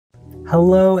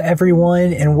Hello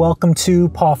everyone and welcome to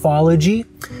Pawthology.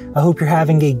 I hope you're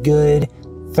having a good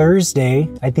Thursday.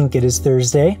 I think it is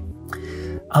Thursday.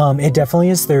 It definitely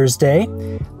is Thursday.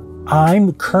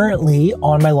 I'm currently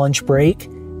on my lunch break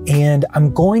and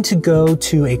I'm going to go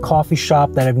to a coffee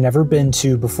shop that I've never been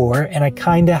to before, and I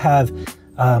kind of have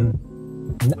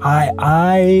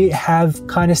I have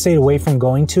kind of stayed away from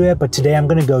going to it, but today I'm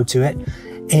going to go to it,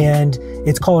 and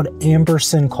it's called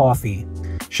Amberson Coffee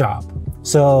Shop.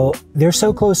 So they're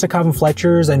so close to Calvin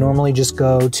Fletcher's. I normally just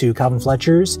go to Calvin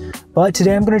Fletcher's, but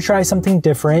today I'm going to try something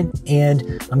different and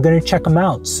I'm going to check them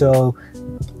out. So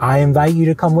I invite you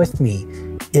to come with me.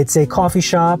 It's a coffee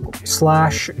shop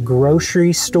slash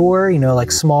grocery store, you know,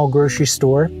 like small grocery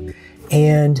store.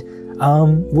 And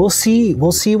we'll see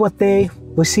what they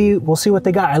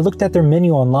got. I looked at their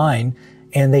menu online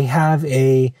and they have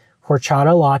a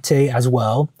horchata latte as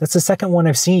well. That's the second one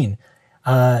I've seen.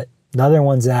 The other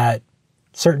one's at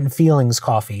Certain Feelings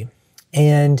Coffee.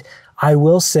 And I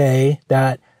will say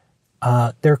that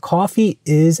their coffee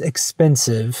is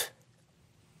expensive,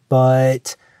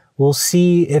 but we'll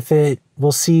see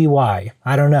why.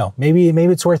 I don't know. Maybe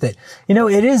it's worth it. You know,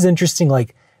 it is interesting,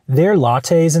 like their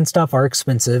lattes and stuff are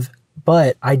expensive,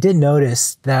 but I did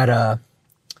notice that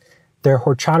their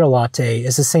horchata latte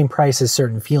is the same price as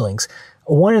Certain Feelings.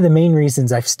 One of the main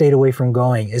reasons I've stayed away from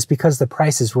going is because the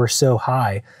prices were so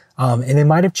high. And they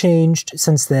might have changed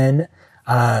since then.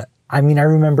 I mean, I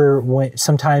remember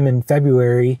sometime in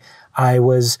February, I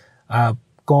was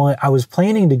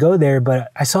planning to go there,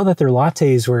 but I saw that their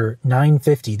lattes were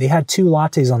 $9.50. They had 2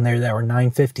 lattes on there that were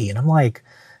 $9.50. And I'm like,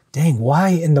 dang, why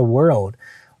in the world?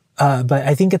 But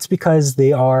I think it's because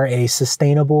they are a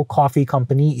sustainable coffee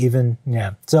company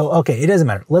yeah. So, okay, it doesn't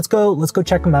matter. Let's go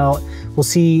check them out. We'll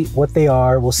see what they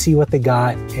are. We'll see what they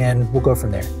got and we'll go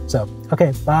from there. So,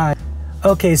 okay, bye.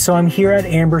 Okay, so I'm here at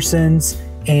Amberson's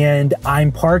and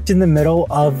I'm parked in the middle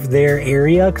of their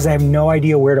area because I have no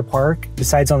idea where to park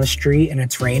besides on the street and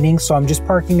it's raining. So I'm just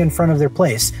parking in front of their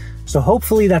place. So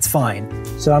hopefully that's fine.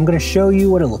 So I'm gonna show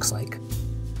you what it looks like.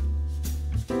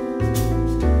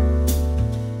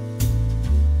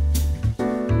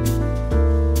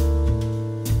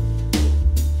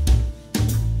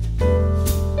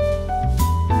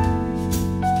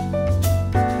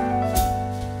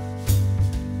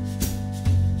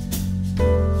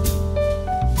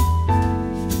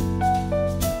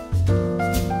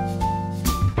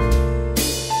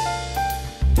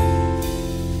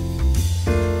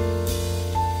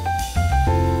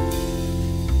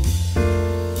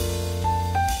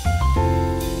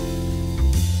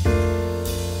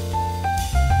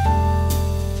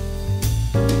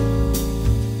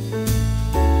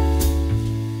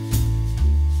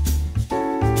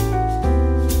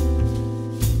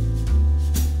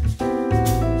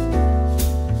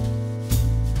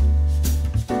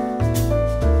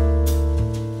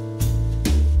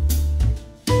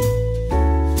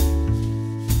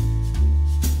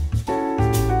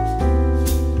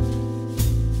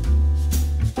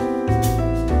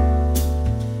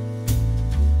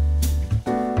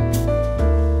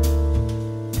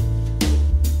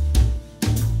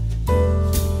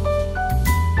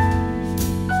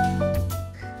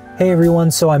 Hey everyone,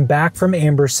 so I'm back from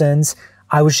Amberson's.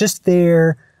 I was just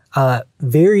there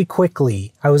very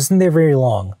quickly. I wasn't there very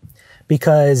long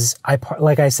because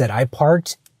like I said, I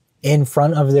parked in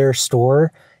front of their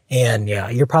store, and yeah,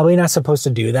 you're probably not supposed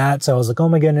to do that. So I was like, oh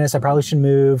my goodness, I probably should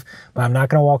move, but I'm not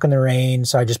gonna walk in the rain.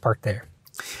 So I just parked there.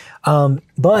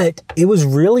 But it was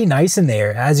really nice in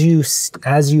there. As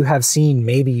you have seen,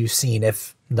 maybe you've seen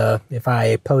if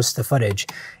I post the footage,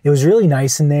 it was really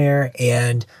nice in there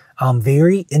and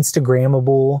very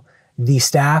Instagrammable. The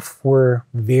staff were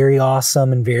very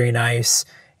awesome and very nice,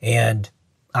 and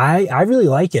I really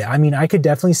like it. I mean, I could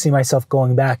definitely see myself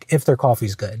going back if their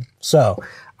coffee's good. So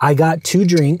I got 2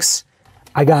 drinks.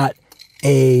 I got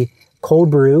a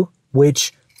cold brew,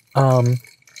 which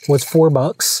was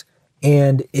 $4,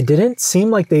 and it didn't seem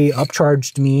like they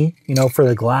upcharged me, you know, for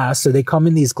the glass. So they come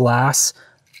in these glass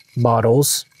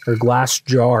bottles or glass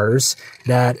jars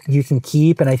that you can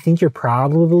keep, and I think you're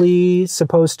probably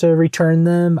supposed to return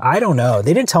them. I don't know.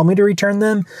 They didn't tell me to return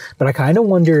them, but I kind of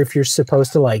wonder if you're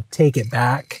supposed to like take it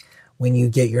back when you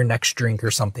get your next drink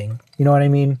or something. You know what I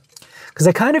mean? Because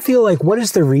I kind of feel like, what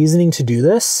is the reasoning to do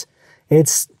this?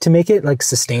 It's to make it like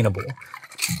sustainable.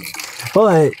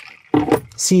 But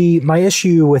see, my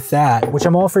issue with that, which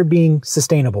I'm all for being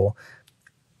sustainable,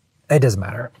 it doesn't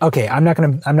matter. Okay, I'm not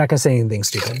gonna say anything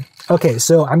stupid. Okay,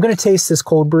 so I'm gonna taste this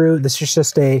cold brew. This is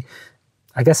just I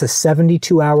guess a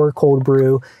 72-hour cold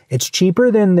brew. It's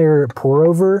cheaper than their pour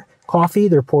over coffee.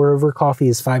 Their pour over coffee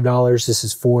is $5. This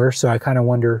is $4. So I kind of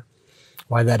wonder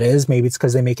why that is. Maybe it's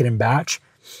because they make it in batch.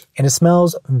 And it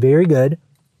smells very good.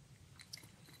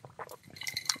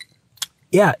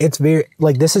 Yeah, it's very,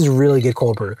 like, this is really good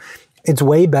cold brew. It's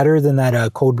way better than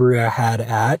that cold brew I had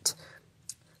at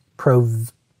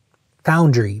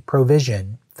Foundry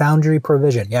Provision.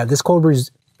 Yeah, this cold brew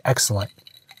is excellent.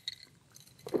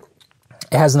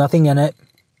 It has nothing in it.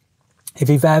 If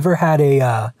you've ever had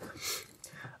a,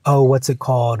 what's it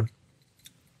called?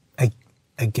 A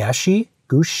gushi,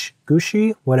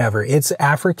 whatever. It's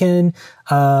African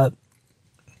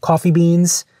coffee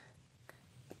beans,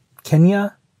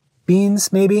 Kenya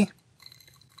beans, maybe.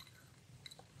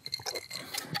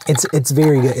 It's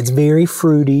very good. It's very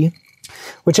fruity,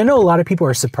 which I know a lot of people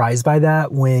are surprised by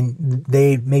that when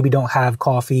they maybe don't have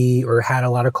coffee or had a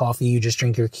lot of coffee. You just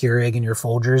drink your Keurig and your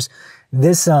Folgers.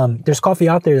 This, there's coffee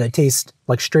out there that tastes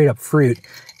like straight up fruit.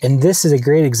 And this is a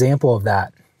great example of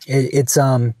that. It's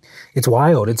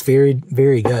wild. It's very,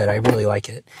 very good. I really like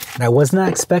it. And I was not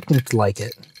expecting to like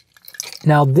it.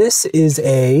 Now this is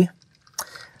a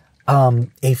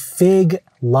fig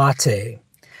latte.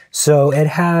 So it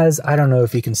has, I don't know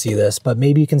if you can see this, but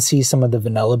maybe you can see some of the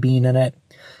vanilla bean in it.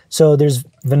 So there's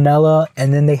vanilla,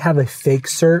 and then they have a fig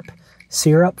syrup,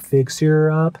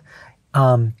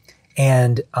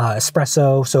 and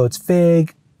espresso. So it's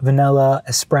fig, vanilla,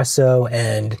 espresso,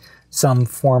 and some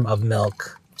form of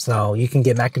milk. So you can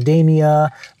get macadamia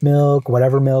milk,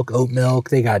 whatever milk, oat milk.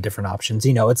 They got different options.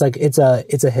 You know, it's like it's a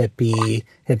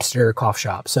hipster coffee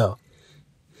shop. So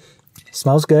it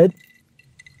smells good.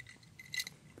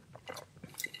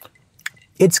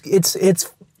 It's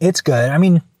good. I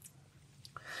mean,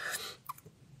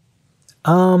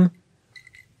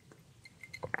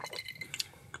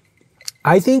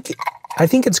 I think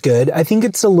it's good. I think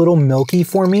it's a little milky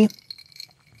for me.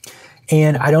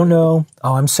 And I don't know.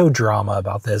 Oh, I'm so drama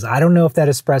about this. I don't know if that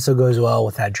espresso goes well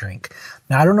with that drink.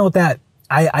 Now, I don't know what that,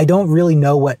 I don't really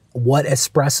know what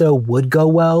espresso would go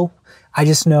well. I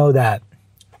just know that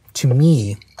to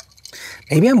me,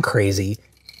 maybe I'm crazy.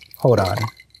 Hold on.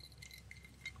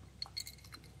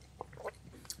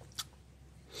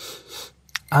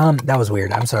 That was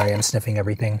weird. I'm sorry. I'm sniffing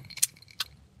everything.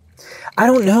 I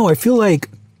don't know. I feel like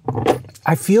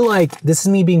this is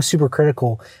me being super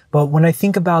critical, but when I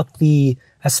think about the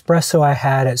espresso I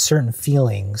had at Certain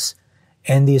Feelings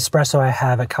and the espresso I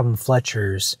have at Calvin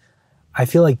Fletcher's, I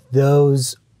feel like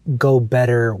those go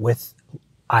better with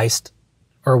iced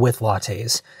or with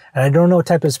lattes. And I don't know what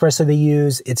type of espresso they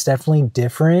use. It's definitely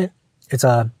different.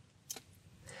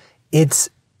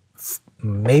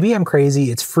 Maybe I'm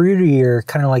crazy. It's fruitier,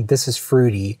 kind of like this is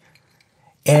fruity.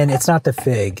 And it's not the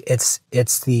fig. It's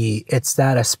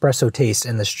that espresso taste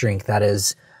in this drink that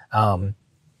is,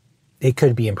 it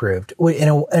could be improved.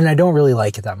 And I don't really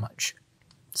like it that much.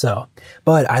 So,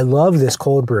 but I love this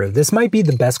cold brew. This might be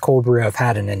the best cold brew I've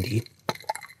had in Indy.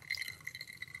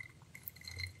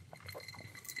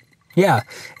 Yeah.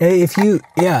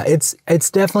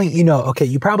 It's definitely, you know, okay,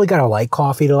 you probably got to like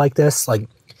coffee to like this. Like,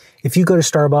 if you go to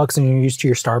Starbucks and you're used to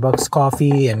your Starbucks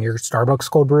coffee and your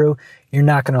Starbucks cold brew, you're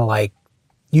not going to like,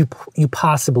 you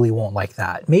possibly won't like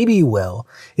that. Maybe you will.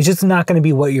 It's just not going to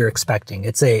be what you're expecting.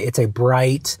 It's a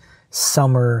bright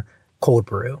summer cold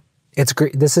brew. It's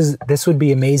great. This would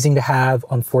be amazing to have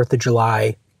on 4th of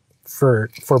July for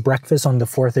breakfast on the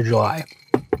 4th of July.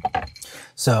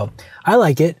 So I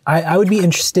like it. I would be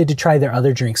interested to try their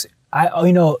other drinks.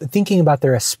 Thinking about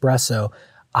their espresso,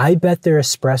 I bet their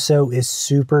espresso is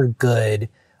super good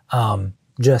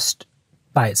just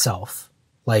by itself.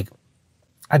 Like,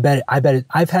 I bet it,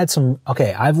 I've had some,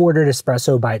 okay, I've ordered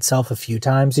espresso by itself a few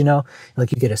times, you know,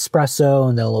 like you get espresso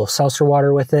and then a little seltzer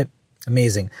water with it.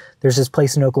 Amazing. There's this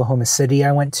place in Oklahoma City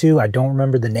I went to. I don't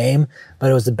remember the name,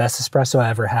 but it was the best espresso I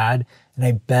ever had. And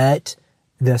I bet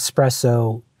the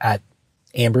espresso at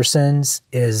Amberson's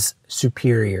is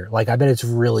superior. Like, I bet it's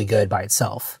really good by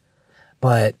itself.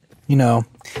 But, you know,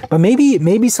 but maybe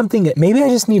I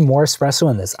just need more espresso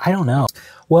in this. I don't know.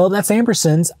 Well, that's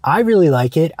Amberson's. I really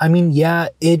like it. I mean, yeah,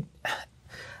 you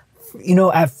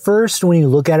know, at first when you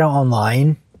look at it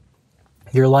online,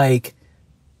 you're like,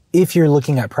 if you're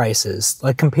looking at prices,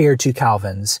 like compared to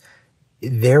Calvin's,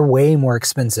 they're way more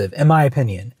expensive, in my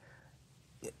opinion.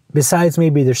 Besides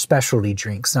maybe their specialty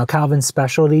drinks. Now, Calvin's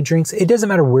specialty drinks, it doesn't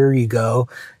matter where you go.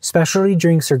 Specialty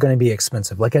drinks are going to be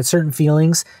expensive. Like at Certain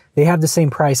Feelings, they have the same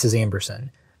price as Amberson.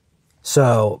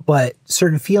 So, but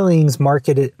Certain Feelings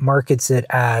markets it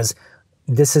as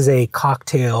this is a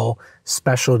cocktail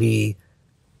specialty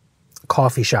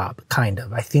coffee shop, kind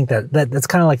of. I think that's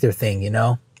kind of like their thing, you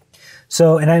know?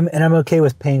 So, and I'm okay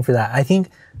with paying for that. I think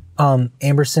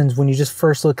Amberson's, when you just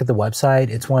first look at the website,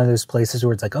 it's one of those places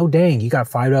where it's like, oh dang, you got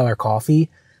 $5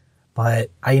 coffee.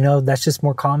 But that's just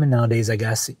more common nowadays, I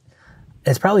guess.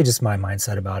 It's probably just my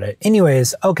mindset about it.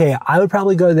 Anyways, okay, I would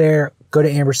probably go there, go to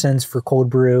Amberson's for cold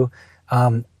brew.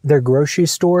 Their grocery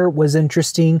store was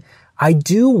interesting. I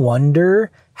do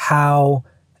wonder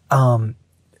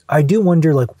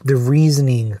like the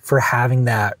reasoning for having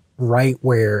that right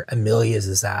where Amelia's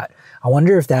is at. I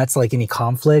wonder if that's like any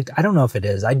conflict. I don't know if it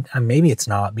is. Maybe it's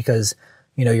not, because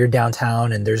you're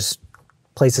downtown and there's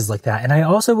places like that. And I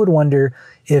also would wonder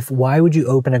why would you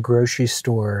open a grocery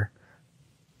store?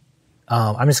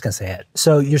 I'm just gonna say it.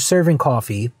 So you're serving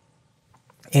coffee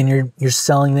and you're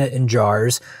selling it in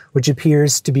jars, which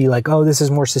appears to be like, oh, this is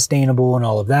more sustainable and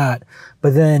all of that.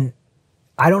 But then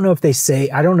I don't know if they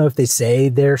say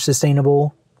they're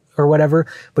sustainable or whatever,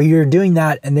 but you're doing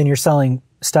that and then you're selling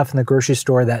stuff in the grocery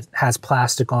store that has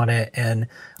plastic on it and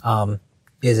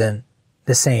isn't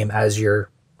the same as your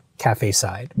cafe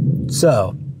side.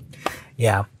 So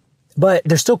yeah, but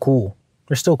they're still cool.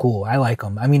 I like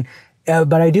them. I mean,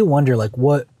 but I do wonder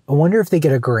I wonder if they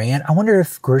get a grant. I wonder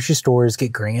if grocery stores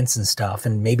get grants and stuff.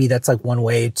 And maybe that's like one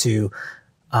way to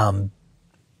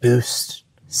boost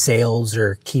sales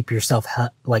or keep yourself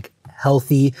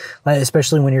healthy,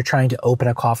 especially when you're trying to open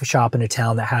a coffee shop in a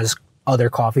town that has other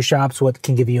coffee shops. What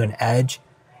can give you an edge?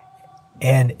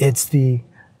 And it's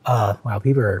wow,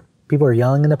 people are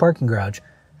yelling in the parking garage.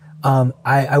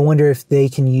 I wonder if they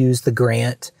can use the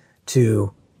grant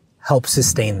to help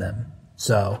sustain them.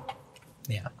 So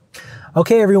yeah.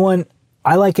 Okay, everyone.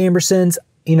 I like Amberson's.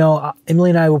 Emily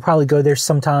and I will probably go there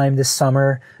sometime this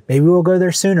summer. Maybe we'll go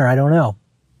there sooner. I don't know.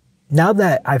 Now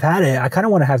that I've had it, I kind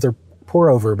of want to have their pour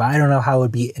over, but I don't know how it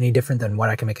would be any different than what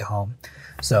I can make at home.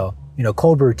 So,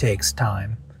 cold brew takes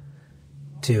time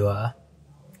to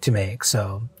make.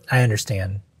 So I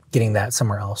understand getting that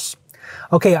somewhere else.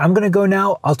 Okay, I'm going to go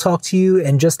now. I'll talk to you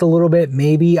in just a little bit.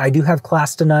 Maybe I do have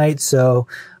class tonight. So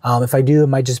if I do, it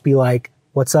might just be like,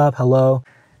 what's up? Hello.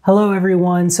 Hello,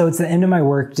 everyone. So it's the end of my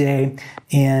work day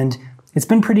and it's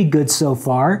been pretty good so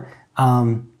far.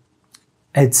 I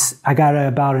got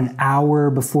about an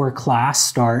hour before class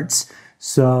starts.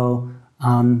 So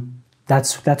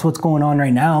that's what's going on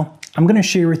right now. I'm going to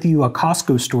share with you a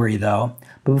Costco story though.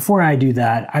 But before I do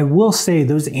that, I will say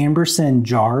those Amberson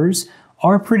jars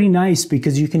are pretty nice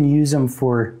because you can use them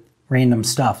for random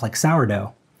stuff like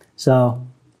sourdough. So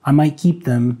I might keep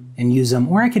them and use them,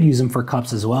 or I could use them for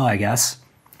cups as well, I guess.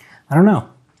 I don't know.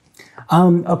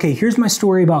 Okay, here's my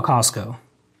story about Costco.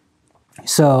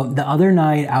 So the other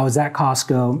night I was at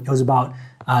Costco. It was about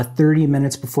 30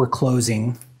 minutes before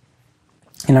closing.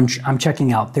 And I'm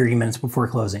checking out 30 minutes before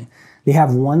closing. They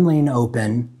have one lane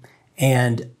open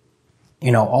and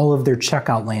all of their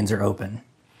checkout lanes are open.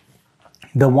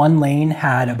 The one lane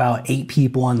had about 8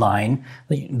 people in line.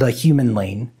 The human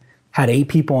lane had 8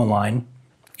 people in line.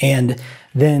 And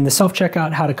then the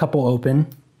self-checkout had a couple open.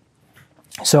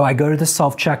 So I go to the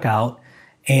self-checkout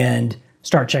and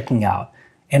start checking out.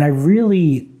 And I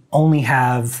really only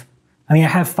have, I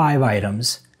have 5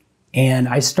 items. And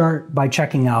I start by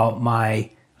checking out my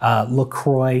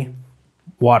LaCroix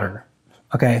water.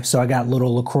 Okay, so I got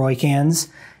little LaCroix cans.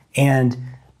 And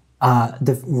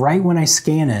right when I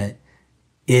scan it,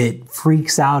 it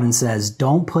freaks out and says,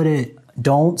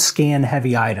 don't scan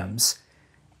heavy items.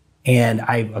 And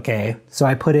so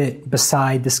I put it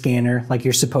beside the scanner like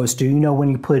you're supposed to.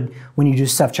 When you do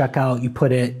self-checkout,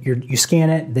 you scan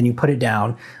it, then you put it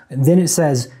down. And then it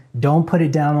says, don't put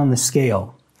it down on the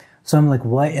scale. So I'm like,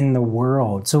 what in the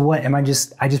world? So what I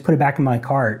just put it back in my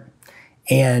cart.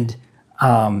 And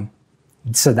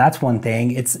so that's one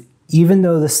thing. It's even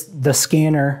though the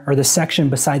scanner or the section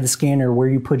beside the scanner where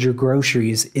you put your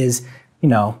groceries is,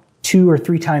 2 or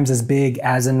 3 times as big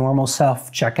as a normal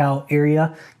self-checkout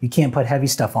area, you can't put heavy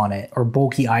stuff on it or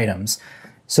bulky items.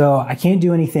 So I can't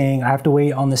do anything. I have to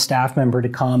wait on the staff member to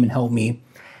come and help me.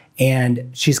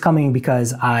 And she's coming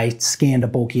because I scanned a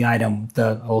bulky item,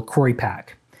 the LaCroix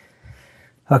pack.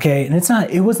 Okay, and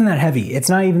it wasn't that heavy. It's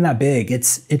not even that big.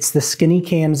 It's the skinny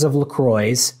cans of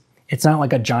LaCroix. It's not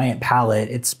like a giant pallet.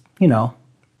 It's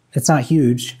not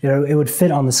huge. It would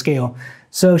fit on the scale.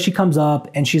 So she comes up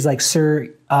and she's like, sir,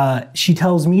 she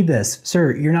tells me this,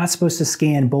 sir, you're not supposed to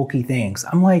scan bulky things.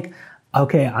 I'm like,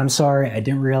 okay, I'm sorry. I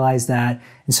didn't realize that.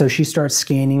 And so she starts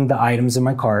scanning the items in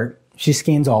my cart. She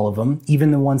scans all of them,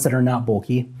 even the ones that are not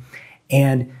bulky.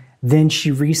 And then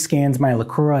she rescans my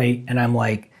LaCroix and I'm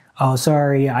like, oh,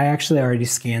 sorry, I actually already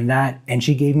scanned that. And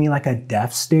she gave me like a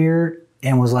death stare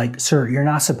and was like, sir, you're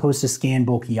not supposed to scan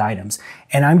bulky items.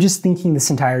 And I'm just thinking this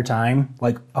entire time,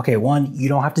 like, okay, one, you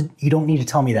don't need to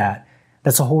tell me that.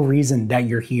 That's the whole reason that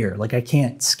you're here. Like, I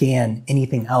can't scan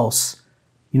anything else.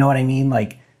 You know what I mean?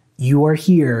 Like, you are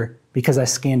here because I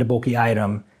scanned a bulky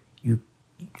item,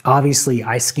 obviously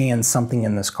I scanned something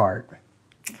in this cart.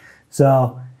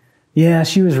 So yeah,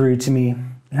 she was rude to me.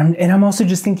 And I'm also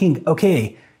just thinking,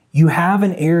 okay, you have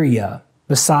an area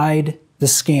beside the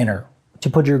scanner to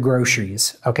put your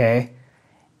groceries, okay?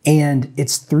 And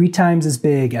it's 3 times as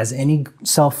big as any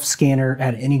self-scanner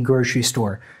at any grocery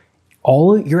store.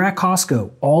 You're at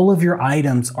Costco, all of your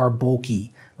items are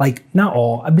bulky. Like, not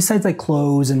all, besides like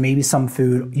clothes and maybe some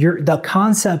food. The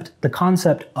concept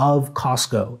of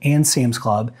Costco and Sam's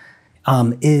Club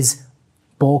is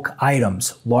bulk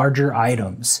items, larger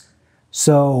items.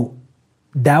 So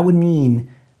that would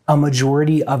mean a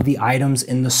majority of the items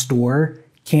in the store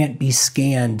can't be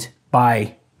scanned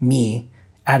by me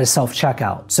at a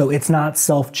self-checkout. So it's not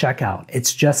self-checkout.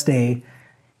 It's just I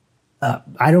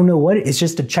don't know what, it's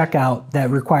just a checkout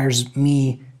that requires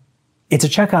me. It's a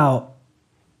checkout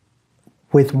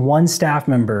with one staff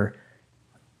member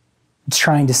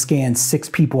trying to scan 6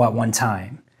 people at one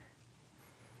time.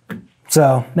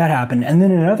 So that happened. And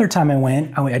then another time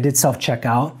I did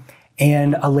self-checkout,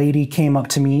 and a lady came up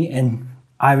to me, and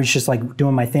I was just like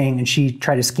doing my thing, and she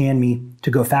tried to scan me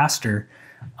to go faster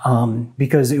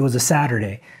because it was a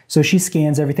Saturday. So she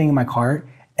scans everything in my cart,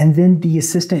 and then the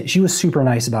assistant, she was super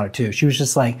nice about it too. She was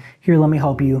just like, here, let me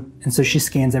help you. And so she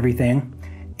scans everything.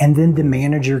 And then the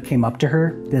manager came up to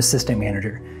her, the assistant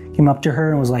manager, came up to her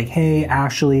and was like, hey,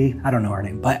 Ashley, I don't know her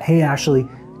name, but hey, Ashley,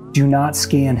 do not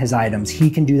scan his items.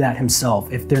 He can do that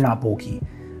himself if they're not bulky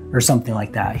or something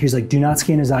like that. He was like, do not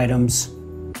scan his items,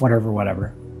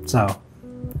 whatever. So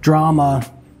drama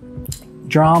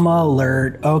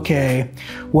alert. Okay,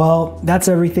 well, that's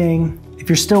everything. If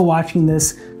you're still watching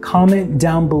this, comment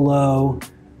down below.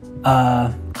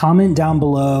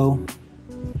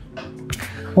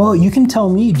 Well, you can tell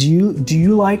me, do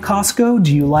you like Costco?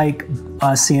 Do you like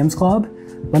Sam's Club?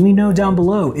 Let me know down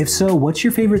below. If so, what's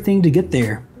your favorite thing to get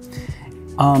there?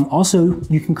 Also,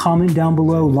 you can comment down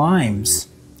below limes,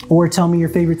 or tell me your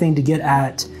favorite thing to get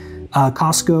at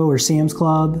Costco or Sam's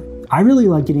Club. I really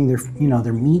like getting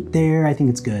their meat there. I think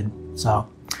it's good. So,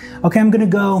 okay, I'm gonna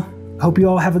go. Hope you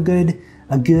all have a good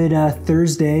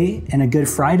Thursday and a good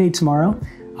Friday tomorrow.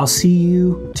 I'll see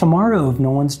you tomorrow. If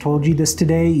no one's told you this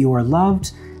today, you are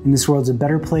loved, and this world's a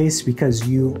better place because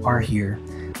you are here.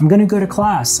 I'm gonna go to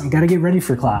class. I've got to get ready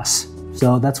for class.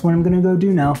 So that's what I'm gonna go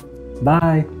do now.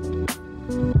 Bye.